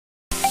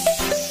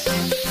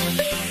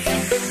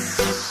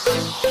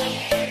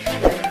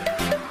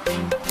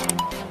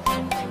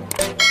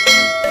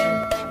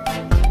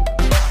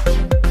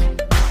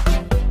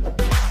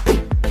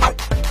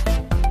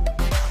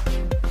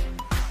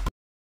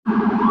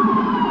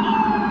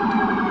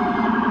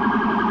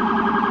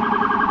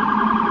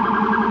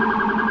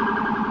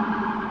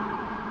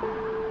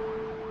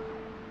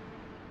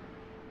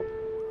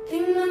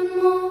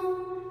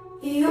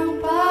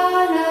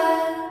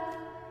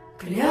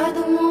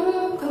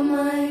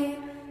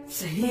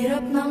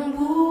hirap ng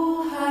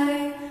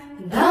buhay,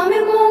 ang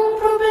dami mong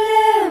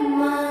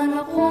problema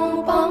na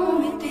kung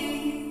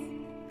pangiti.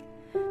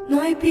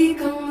 Noypi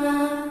ka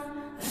nga,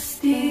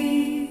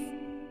 astig.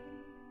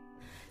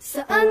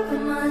 Saan ka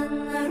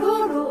man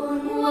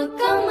naroroon, huwag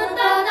kang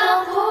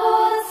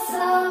matatakot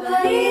sa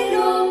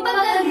barilong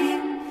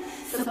pagaling,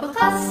 sa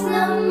bakas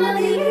na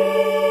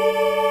madilim.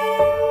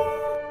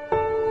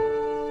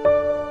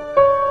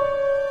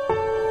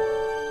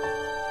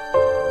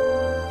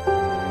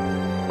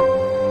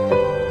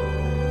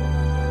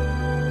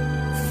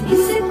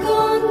 Isip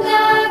kong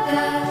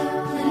dagat,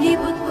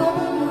 nalibot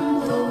kong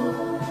mundo,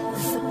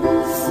 nasa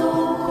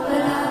puso ko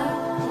pala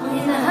ang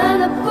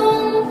hinahanap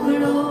kong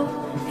gulo.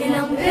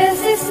 Ilang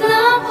beses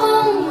na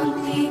akong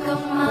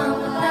muntikang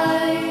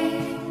mamatay,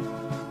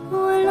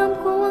 alam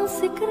ko ang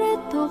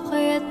sikreto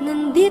kaya't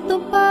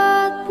nandito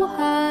pa at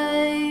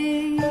buhay.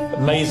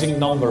 Amazing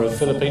number of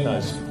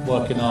Filipinos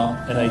work in our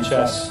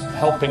NHS,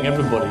 helping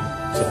everybody.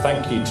 So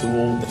thank you to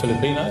all the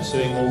Filipinos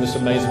doing all this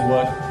amazing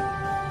work.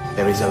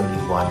 There is only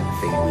one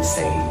thing we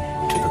say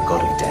to the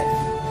god of death,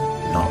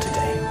 not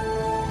today.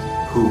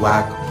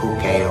 Huwag po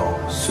kayo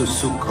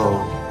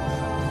susuko,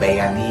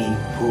 bayani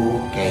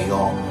po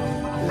kayong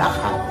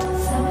lahat.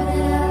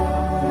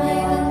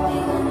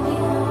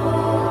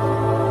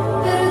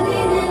 Pero di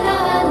nila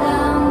alam na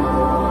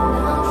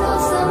ang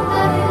Diyos ang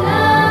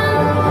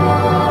kanilang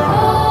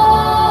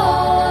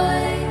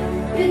buhay.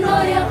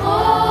 Pinoy ako,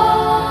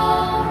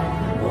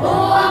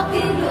 buo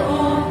aking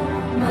loob,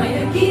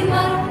 may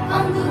agimat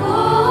ang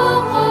dugo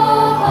ko.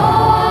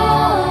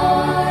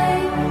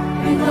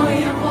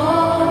 Pinoy ako,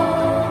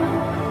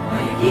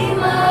 may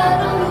agimat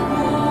ang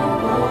dugo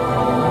ko.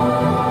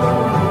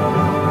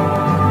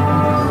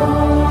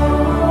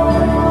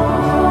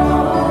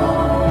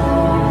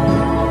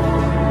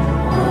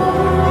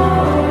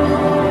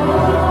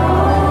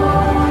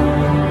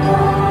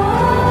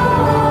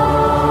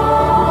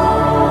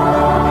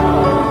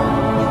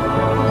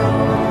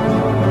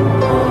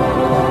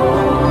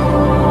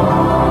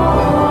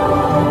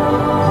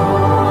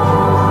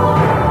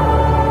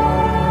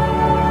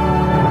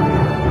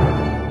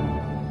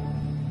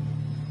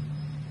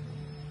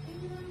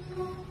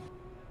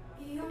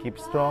 Keep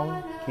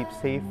strong, keep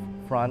safe,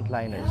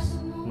 Frontliners.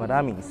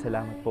 Maraming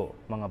salamat po,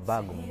 mga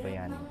bagong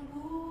bayani.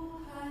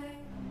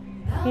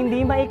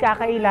 Hindi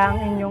maikakaila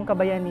ang inyong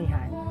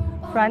kabayanihan.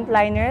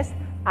 Frontliners,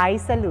 I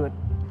salute.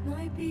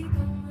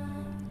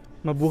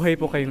 Mabuhay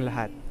po kayong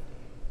lahat.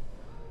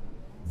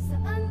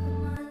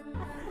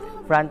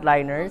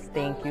 Frontliners,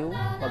 thank you.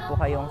 Huwag po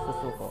kayong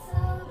susuko.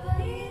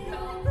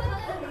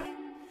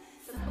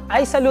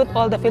 I salute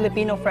all the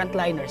Filipino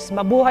frontliners.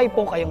 Mabuhay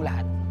po kayong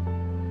lahat.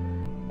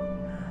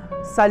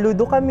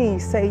 Saludo kami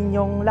sa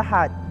inyong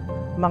lahat,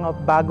 mga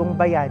bagong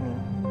bayani.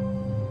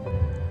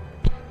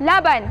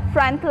 Laban,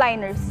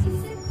 Frontliners!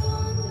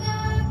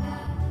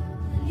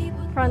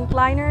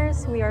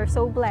 Frontliners, we are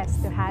so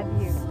blessed to have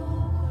you.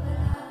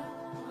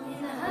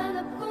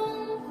 Hinahanap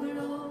kong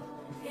gulo,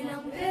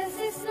 ilang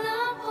beses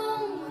na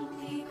akong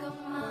muntikang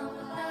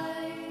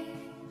mamatay.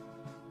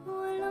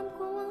 Alam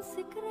ko ang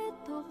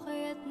sikreto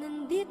kaya't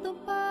nandito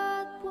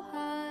pa at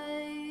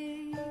buhay.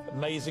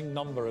 Amazing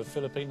number of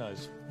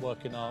Filipinos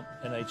work in our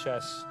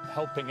NHS,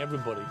 helping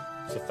everybody.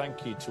 So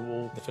thank you to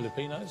all the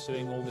Filipinos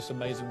doing all this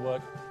amazing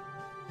work.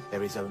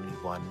 There is only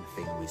one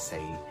thing we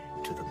say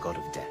to the god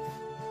of death,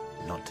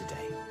 not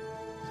today.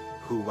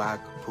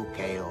 Huwag po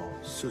kayo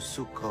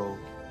susuko,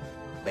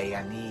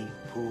 bayani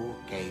po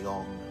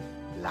kayong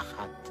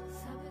lahat.